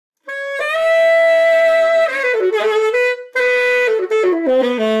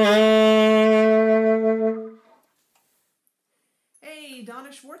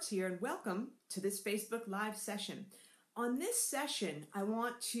Donna Schwartz here, and welcome to this Facebook Live session. On this session, I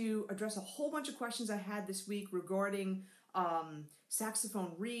want to address a whole bunch of questions I had this week regarding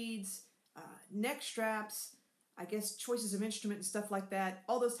saxophone reeds, neck straps, I guess choices of instrument and stuff like that,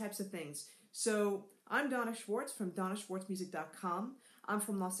 all those types of things. So I'm Donna Schwartz from DonnaSchwartzMusic.com. I'm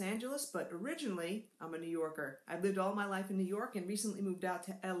from Los Angeles, but originally I'm a New Yorker. I've lived all my life in New York and recently moved out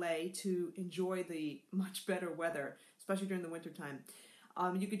to LA to enjoy the much better weather, especially during the wintertime.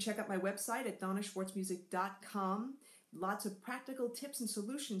 You can check out my website at DonnaSchwartzMusic.com. Lots of practical tips and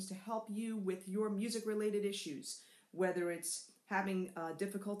solutions to help you with your music-related issues, whether it's having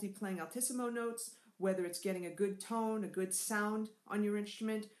difficulty playing altissimo notes, whether it's getting a good tone, a good sound on your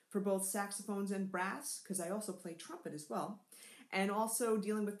instrument for both saxophones and brass, because I also play trumpet as well, and also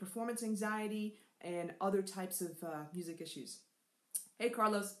dealing with performance anxiety and other types of music issues. Hey,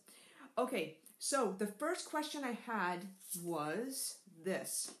 Carlos. Okay, so the first question I had was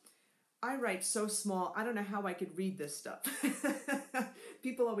this. I write so small, I don't know how I could read this stuff.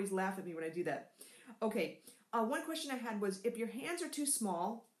 People always laugh at me when I do that. Okay, one question I had was, if your hands are too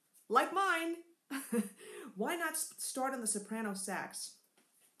small, like mine, why not start on the soprano sax?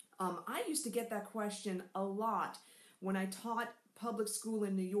 I used to get that question a lot when I taught public school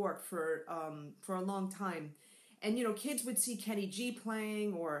in New York for a long time. And, you know, kids would see Kenny G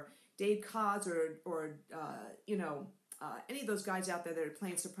playing or Dave Koz or any of those guys out there that are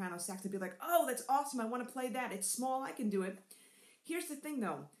playing soprano sax. They'd be like, oh, that's awesome. I want to play that. It's small. I can do it. Here's the thing,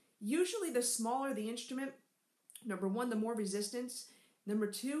 though. Usually the smaller the instrument, number one, the more resistance. Number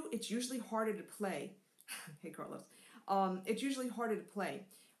two, it's usually harder to play. Hey, Carlos. It's usually harder to play.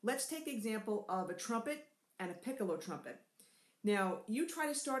 Let's take the example of a trumpet and a piccolo trumpet. Now, you try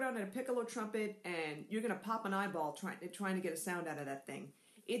to start on a piccolo trumpet and you're going to pop an eyeball trying to get a sound out of that thing.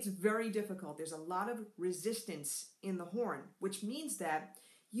 It's very difficult. There's a lot of resistance in the horn, which means that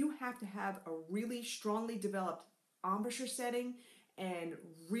you have to have a really strongly developed embouchure setting and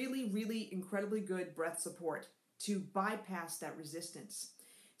really, really incredibly good breath support to bypass that resistance.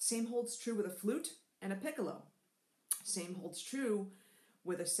 Same holds true with a flute and a piccolo. Same holds true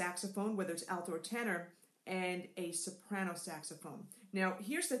with a saxophone, whether it's alto or tenor, and a soprano saxophone. Now,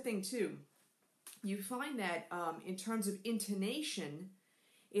 here's the thing, too. You find that in terms of intonation,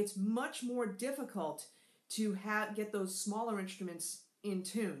 it's much more difficult to get those smaller instruments in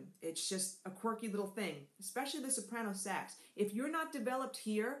tune. It's just a quirky little thing, especially the soprano sax. If you're not developed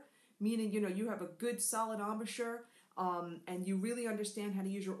here, meaning, you have a good solid embouchure, and you really understand how to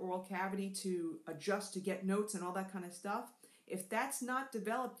use your oral cavity to adjust to get notes and all that kind of stuff, if that's not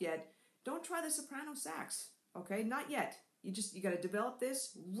developed yet, don't try the soprano sax, okay? Not yet. You got to develop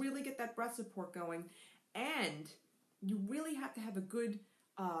this, really get that breath support going, and you really have to have a good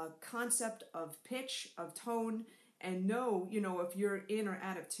concept of pitch, of tone, and know, if you're in or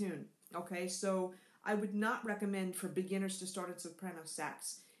out of tune, okay? So I would not recommend for beginners to start at soprano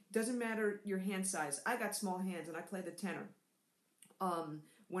sax. Doesn't matter your hand size. I got small hands and I play the tenor.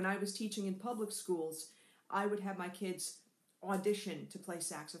 When I was teaching in public schools, I would have my kids audition to play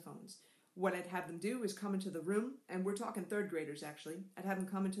saxophones. What I'd have them do is come into the room, and we're talking third graders actually. I'd have them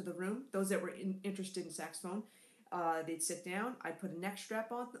come into the room, those that were interested in saxophone. They'd sit down, I'd put a neck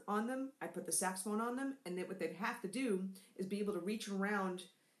strap on them, I'd put the saxophone on them, and then what they'd have to do is be able to reach around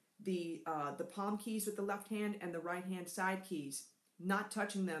the palm keys with the left hand and the right hand side keys, not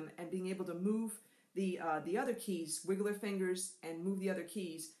touching them, and being able to move the other keys, wiggle their fingers and move the other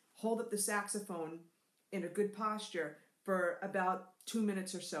keys, hold up the saxophone in a good posture for about 2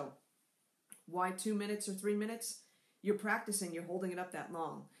 minutes or so. Why 2 minutes or 3 minutes? You're practicing, you're holding it up that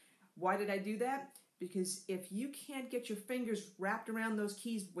long. Why did I do that? Because if you can't get your fingers wrapped around those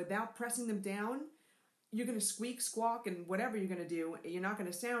keys without pressing them down, you're going to squeak, squawk, and whatever you're going to do, you're not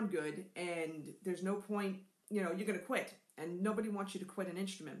going to sound good, and there's no point, you're going to quit, and nobody wants you to quit an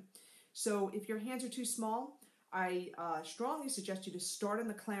instrument. So if your hands are too small, I strongly suggest you to start on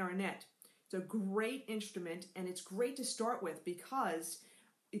the clarinet. It's a great instrument, and it's great to start with because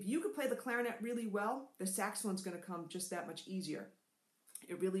if you can play the clarinet really well, the saxophone's going to come just that much easier.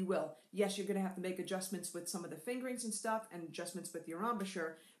 It really will. Yes, you're going to have to make adjustments with some of the fingerings and stuff and adjustments with your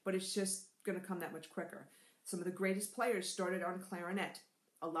embouchure, but it's just going to come that much quicker. Some of the greatest players started on clarinet.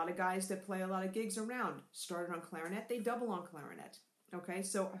 A lot of guys that play a lot of gigs around started on clarinet. They double on clarinet. Okay,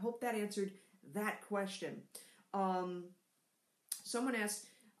 so I hope that answered that question. Someone asked,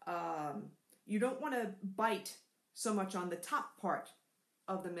 you don't want to bite so much on the top part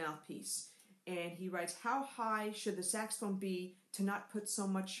of the mouthpiece. And he writes, how high should the saxophone be to not put so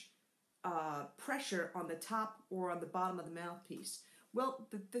much pressure on the top or on the bottom of the mouthpiece? Well,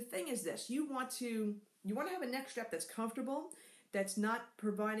 the thing is this. You want to have a neck strap that's comfortable, that's not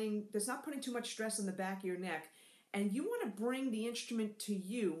putting too much stress on the back of your neck, and you want to bring the instrument to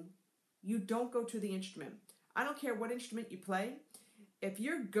you, you don't go to the instrument. I don't care what instrument you play. If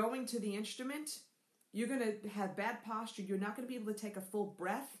you're going to the instrument, you're going to have bad posture. You're not going to be able to take a full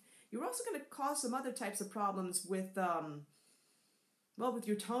breath. You're also going to cause some other types of problems with, with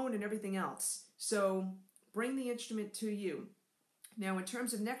your tone and everything else. So bring the instrument to you. Now, in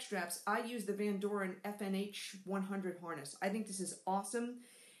terms of neck straps, I use the Van Doren FNH 100 harness. I think this is awesome.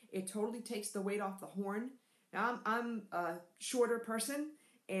 It totally takes the weight off the horn. Now, I'm a shorter person,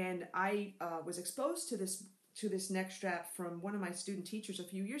 and I was exposed to this neck strap from one of my student teachers a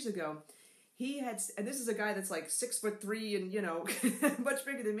few years ago. And this is a guy that's like 6'3" and much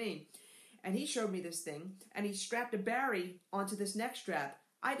bigger than me. And he showed me this thing, and he strapped a Barry onto this neck strap.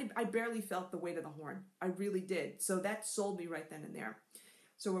 I barely felt the weight of the horn. I really did. So that sold me right then and there.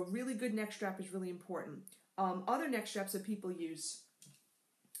 So a really good neck strap is really important. Other neck straps that people use.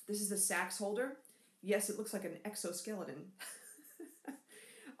 This is the sax holder. Yes, it looks like an exoskeleton.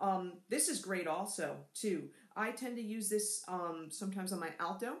 This is great also, too. I tend to use this sometimes on my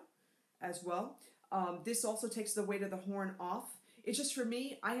alto as well. This also takes the weight of the horn off. It's just for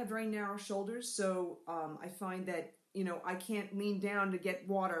me, I have very narrow shoulders, so I find that, I can't lean down to get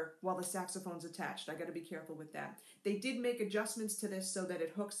water while the saxophone's attached. I got to be careful with that. They did make adjustments to this so that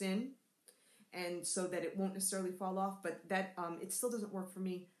it hooks in and so that it won't necessarily fall off, but that it still doesn't work for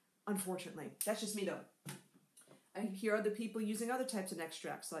me, unfortunately. That's just me, though. I hear other people using other types of neck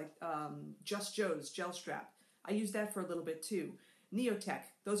straps, like Just Joe's gel strap. I use that for a little bit, too. Neotech,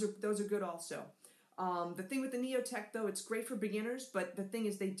 those are good also. The thing with the Neotech, though, it's great for beginners, but the thing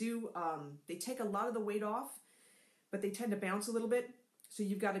is they take a lot of the weight off, but they tend to bounce a little bit, so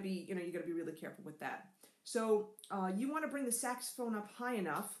you've got to be, you got to be really careful with that. So you want to bring the saxophone up high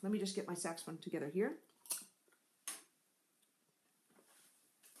enough. Let me just get my saxophone together here.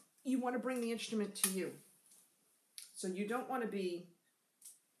 You want to bring the instrument to you. So you don't want to be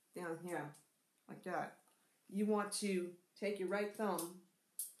down here like that. You want to take your right thumb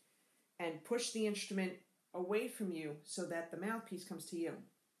and push the instrument away from you so that the mouthpiece comes to you.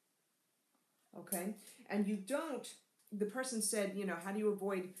 Okay? And you don't, the person said, how do you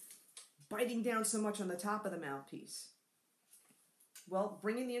avoid biting down so much on the top of the mouthpiece? Well,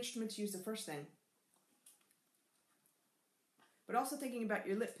 bringing the instrument to you is the first thing. But also thinking about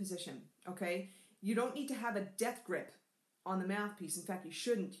your lip position, okay? You don't need to have a death grip on the mouthpiece. In fact, you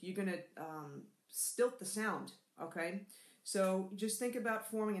shouldn't. You're going to stilt the sound, okay? So just think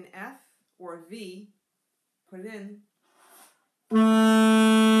about forming an F or a V, put it in.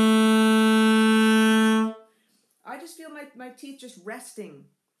 I just feel my teeth just resting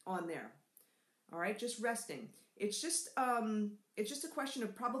on there. All right, just resting. It's just a question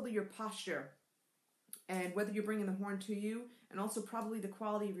of probably your posture and whether you're bringing the horn to you, and also probably the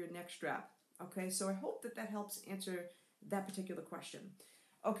quality of your neck strap. Okay, so I hope that helps answer that particular question.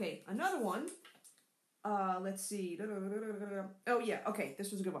 Okay, another one. Let's see. Oh yeah, okay,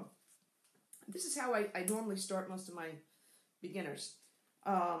 this was a good one. This is how I normally start most of my beginners.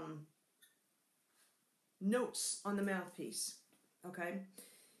 Notes on the mouthpiece, okay?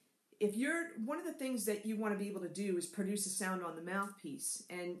 One of the things that you want to be able to do is produce a sound on the mouthpiece.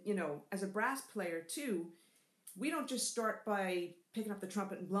 And, as a brass player too, we don't just start by picking up the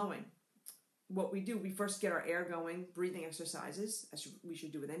trumpet and blowing. What we do, we first get our air going, breathing exercises, as we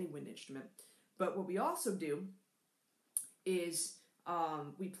should do with any wind instrument. But what we also do is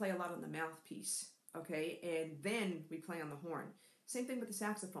we play a lot on the mouthpiece, okay? And then we play on the horn. Same thing with the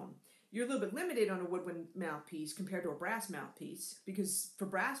saxophone. You're a little bit limited on a woodwind mouthpiece compared to a brass mouthpiece, because for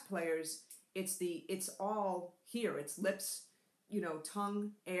brass players, it's all here. It's lips,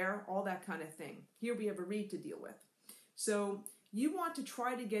 tongue, air, all that kind of thing. Here we have a reed to deal with. So you want to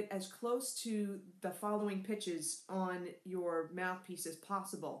try to get as close to the following pitches on your mouthpiece as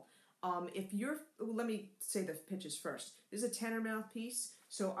possible. Let me say the pitches first. This is a tenor mouthpiece,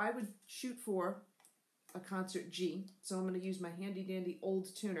 so I would shoot for a concert G. So I'm going to use my handy dandy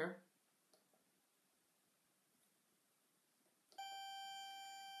old tuner.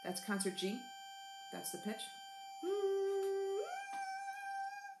 That's concert G. That's the pitch.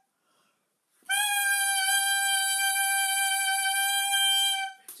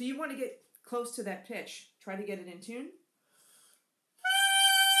 So you want to get close to that pitch. Try to get it in tune.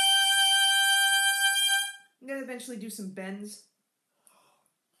 And then eventually do some bends.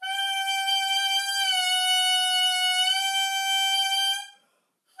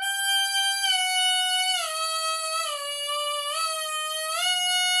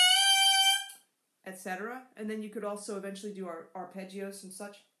 Etc. And then you could also eventually do arpeggios and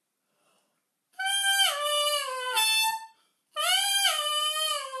such.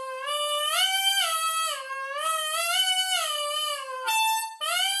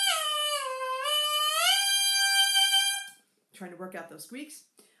 trying to work out those squeaks.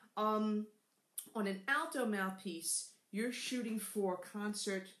 On an alto mouthpiece, you're shooting for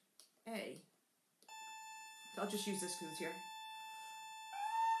concert A. So I'll just use this because it's here.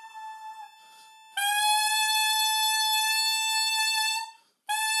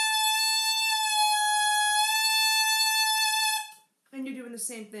 And you're doing the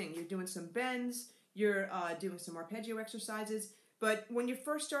same thing. You're doing some bends, you're doing some arpeggio exercises. But when you're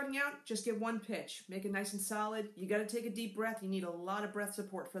first starting out, just get one pitch. Make it nice and solid. You got to take a deep breath. You need a lot of breath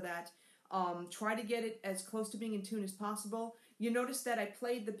support for that. Try to get it as close to being in tune as possible. You notice that I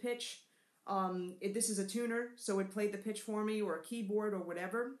played the pitch. This is a tuner, so it played the pitch for me, or a keyboard, or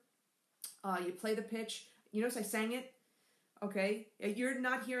whatever. You play the pitch. You notice I sang it? Okay? You're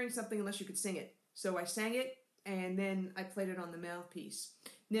not hearing something unless you could sing it. So I sang it, and then I played it on the mouthpiece.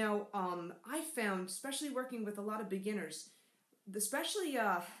 Now, I found, especially working with a lot of beginners, especially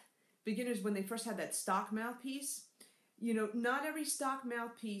beginners when they first had that stock mouthpiece, you know, not every stock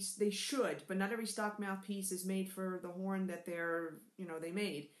mouthpiece, they should, but not every stock mouthpiece is made for the horn that they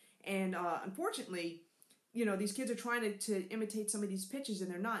made. And unfortunately, you know, these kids are trying to imitate some of these pitches,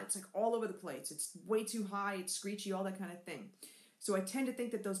 and they're not. It's like all over the place. It's way too high, it's screechy, all that kind of thing. So I tend to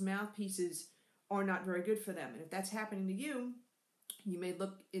think that those mouthpieces are not very good for them. And if that's happening to you, you may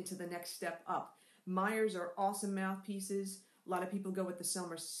look into the next step up. Meyers are awesome mouthpieces. A lot of people go with the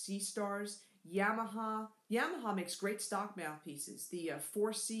Selmer C-Stars. Yamaha makes great stock mouthpieces. The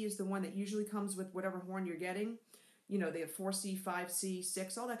 4C is the one that usually comes with whatever horn you're getting. You know, they have 4C, 5C,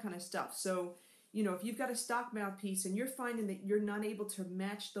 6, all that kind of stuff. So, you know, if you've got a stock mouthpiece and you're finding that you're not able to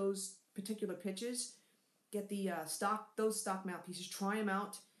match those particular pitches, get those stock mouthpieces, try them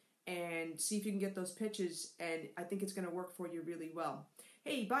out, and see if you can get those pitches, and I think it's going to work for you really well.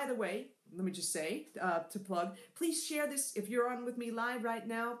 Hey, by the way, let me just say, to plug, please share this. If you're on with me live right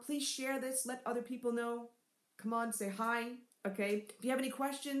now, please share this. Let other people know. Come on, say hi, okay? If you have any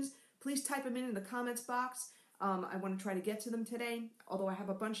questions, please type them in the comments box. I want to try to get to them today, although I have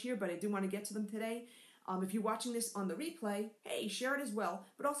a bunch here, but I do want to get to them today. If you're watching this on the replay, hey, share it as well.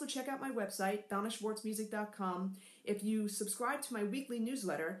 But also check out my website, donnaschwartzmusic.com. If you subscribe to my weekly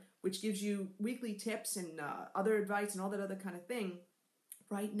newsletter, which gives you weekly tips and other advice and all that other kind of thing,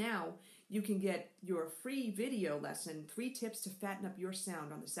 right now you can get your free video lesson, 3 tips to fatten up your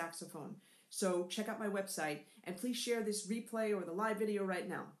sound on the saxophone. So check out my website, and please share this replay or the live video right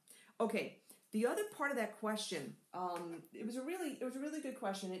now. Okay, the other part of that question, it was a really good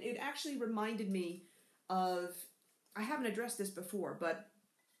question. It actually reminded me of, I haven't addressed this before, but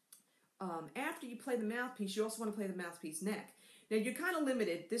after you play the mouthpiece, you also want to play the mouthpiece neck. Now, you're kind of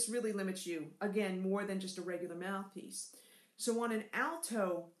limited. This really limits you, again, more than just a regular mouthpiece. So on an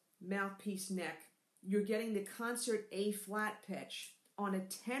alto mouthpiece neck, you're getting the concert A flat pitch. On a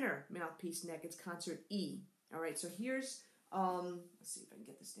tenor mouthpiece neck, it's concert E. All right, so here's, let's see if I can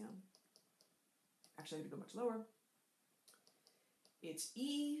get this down. Actually, I have to go much lower. It's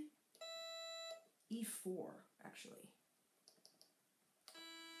E4, actually.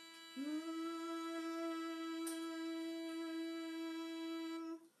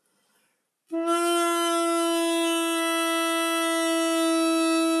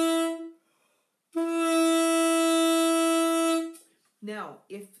 Now,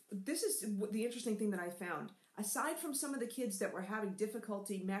 if this is the interesting thing that I found, aside from some of the kids that were having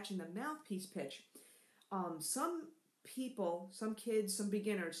difficulty matching the mouthpiece pitch, some kids, some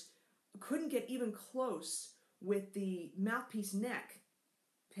beginners couldn't get even close with the mouthpiece neck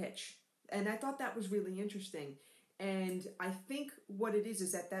pitch. And I thought that was really interesting. And I think what it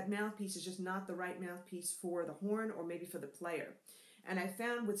is that mouthpiece is just not the right mouthpiece for the horn or maybe for the player. And I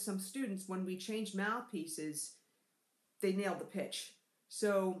found with some students, when we changed mouthpieces, they nailed the pitch.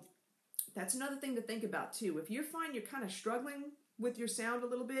 So that's another thing to think about too. If you find you're kind of struggling with your sound a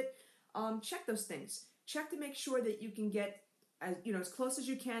little bit, check those things. Check to make sure that you can get as close as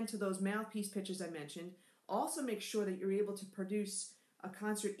you can to those mouthpiece pitches I mentioned. Also make sure that you're able to produce a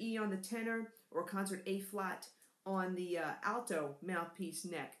concert E on the tenor or a concert A flat on the alto mouthpiece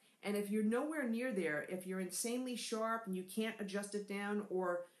neck. And if you're nowhere near there, if you're insanely sharp and you can't adjust it down,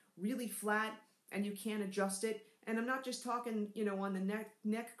 or really flat and you can't adjust it, and I'm not just talking, on the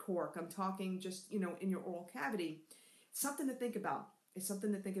neck cork, I'm talking just, in your oral cavity, it's something to think about. It's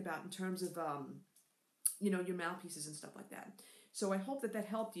something to think about in terms of, your mouthpieces and stuff like that. So I hope that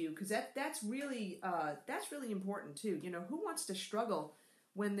helped you, because that's really important too. Who wants to struggle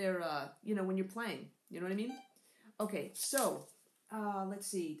when they're, when you're playing? You know what I mean? Okay, so let's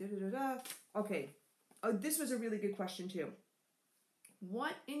see. Okay, this was a really good question too.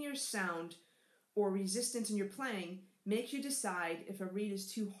 What in your sound or resistance in your playing makes you decide if a reed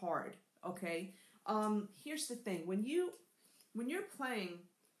is too hard? Okay, here's the thing. When you when you're playing,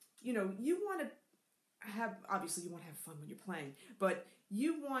 you want to obviously you want to have fun when you're playing, but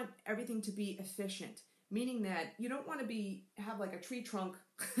you want everything to be efficient, meaning that you don't want to have like a tree trunk,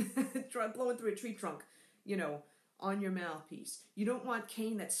 blowing through a tree trunk, on your mouthpiece. You don't want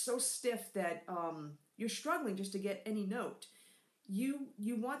cane that's so stiff that you're struggling just to get any note. You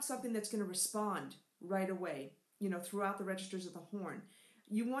want something that's going to respond right away, throughout the registers of the horn.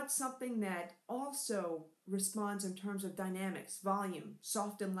 You want something that also responds in terms of dynamics, volume,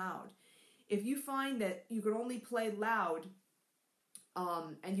 soft and loud. If you find that you could only play loud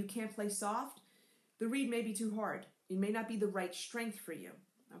and you can't play soft, the reed may be too hard. It may not be the right strength for you,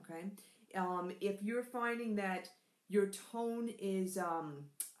 okay? If you're finding that your tone is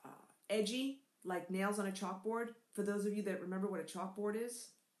edgy, like nails on a chalkboard, for those of you that remember what a chalkboard is,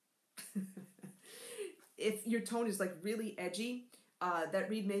 if your tone is like really edgy, that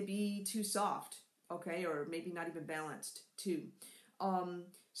reed may be too soft, okay, or maybe not even balanced too.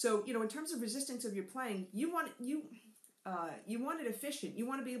 So in terms of resistance of your playing, you want it efficient. You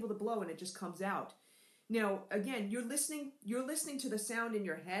want to be able to blow and it just comes out. Now, again, you're listening to the sound in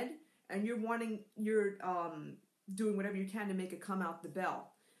your head, and you're doing whatever you can to make it come out the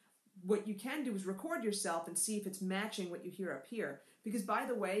bell. What you can do is record yourself and see if it's matching what you hear up here. Because, by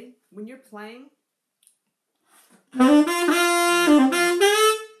the way, when you're playing,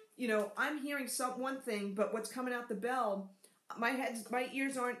 I'm hearing one thing, but what's coming out the bell, my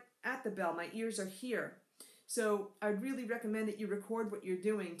ears aren't at the bell. My ears are here. So I'd really recommend that you record what you're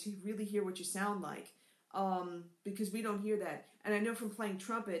doing to really hear what you sound like, because we don't hear that. And I know from playing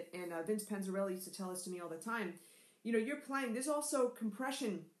trumpet, and Vince Panzarelli used to tell this to me all the time, you're playing, there's also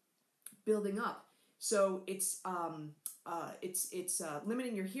compression building up. So it's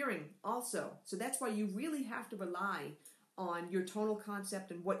limiting your hearing also. So that's why you really have to rely on your tonal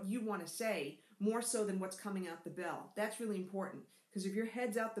concept and what you want to say more so than what's coming out the bell. That's really important, because if your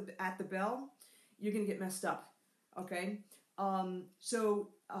head's at the bell, you're going to get messed up, okay? So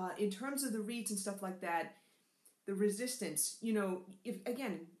in terms of the reeds and stuff like that, the resistance,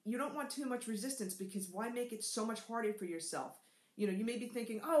 again, you don't want too much resistance, because why make it so much harder for yourself? You may be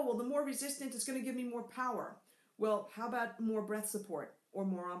thinking, oh, well, the more resistance, it's going to give me more power. Well, how about more breath support or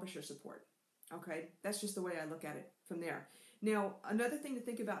more embouchure support? Okay, that's just the way I look at it from there. Now, another thing to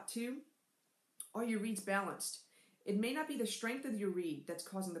think about too, are your reeds balanced? It may not be the strength of your reed that's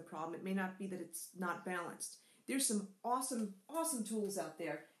causing the problem. It may not be that it's not balanced. There's some awesome, awesome tools out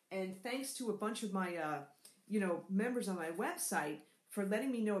there. And thanks to a bunch of my, members on my website for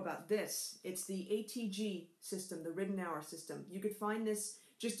letting me know about this. It's the ATG system, the Ridenour system. You could find this,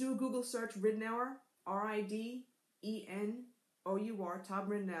 just do a Google search, Ridenour, Ridenour,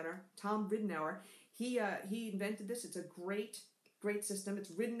 Tom Ridenour. He invented this. It's a great system. It's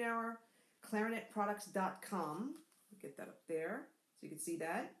Ridenour, clarinetproducts.com. Get that up there so you can see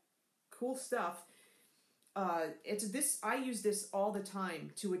that. Cool stuff. I use this all the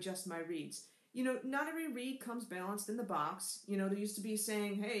time to adjust my reeds. Not every reed comes balanced in the box. There used to be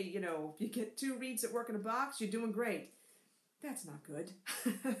saying, hey, if you get 2 reeds that work in a box, you're doing great. That's not good.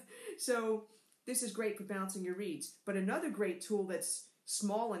 So this is great for balancing your reeds. But another great tool that's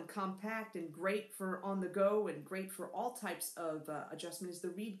small and compact and great for on the go and great for all types of adjustment is the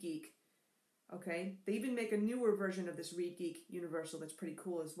Reed Geek. Okay, they even make a newer version of this Reed Geek Universal that's pretty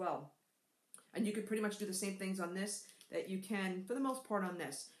cool as well. And you could pretty much do the same things on this that you can, for the most part, on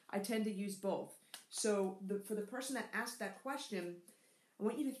this. I tend to use both. So for the person that asked that question, I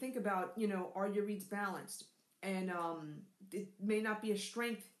want you to think about, are your reeds balanced? And it may not be a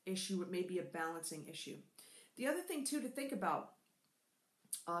strength issue, it may be a balancing issue. The other thing, too, to think about,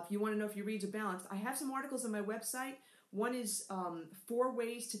 if you want to know if your reeds are balanced, I have some articles on my website. One is 4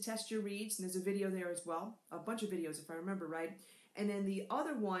 ways to test your reeds, and there's a video there as well. A bunch of videos, if I remember right. And then the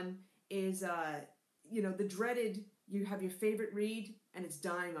other one is, the dreaded, you have your favorite reed, and it's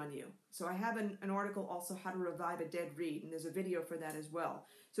dying on you. So I have an article also, How to Revive a Dead Reed, and there's a video for that as well.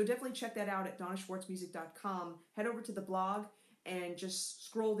 So definitely check that out at donnaschwartzmusic.com. Head over to the blog and just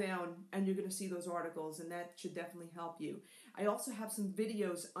scroll down, and you're going to see those articles, and that should definitely help you. I also have some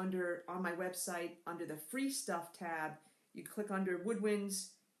videos on my website under the free stuff tab. You click under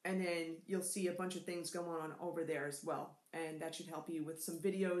woodwinds, and then you'll see a bunch of things going on over there as well, and that should help you with some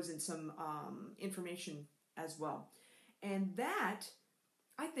videos and some information as well. And that,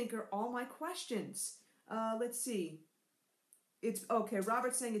 I think, are all my questions. Let's see. It's okay.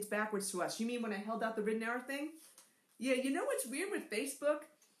 Robert's saying it's backwards to us. You mean when I held out the Ridenour thing? Yeah, what's weird with Facebook?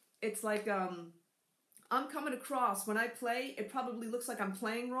 It's like I'm coming across, when I play, it probably looks like I'm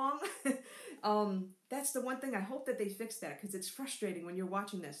playing wrong. That's the one thing. I hope that they fix that, because it's frustrating when you're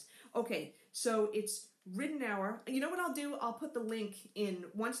watching this. Okay, so it's Ridenour. You know what I'll do? I'll put the link in,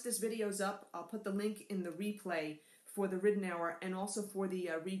 once this video's up, I'll put the link in the replay for the Ridenour and also for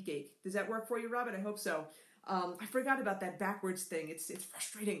the reed gate. Does that work for you, Robert? I hope so. I forgot about that backwards thing. It's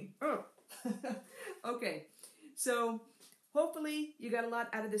frustrating. Oh. Okay, so hopefully you got a lot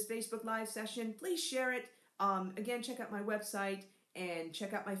out of this Facebook Live session. Please share it. Again, check out my website and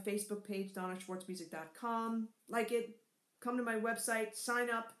check out my Facebook page, DonnaSchwartzMusic.com. Like it, come to my website, sign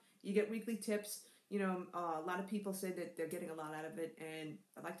up. You get weekly tips. You know, a lot of people say that they're getting a lot out of it, and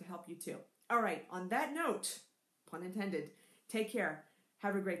I'd like to help you too. All right, on that note, pun intended, take care.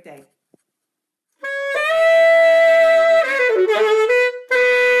 Have a great day.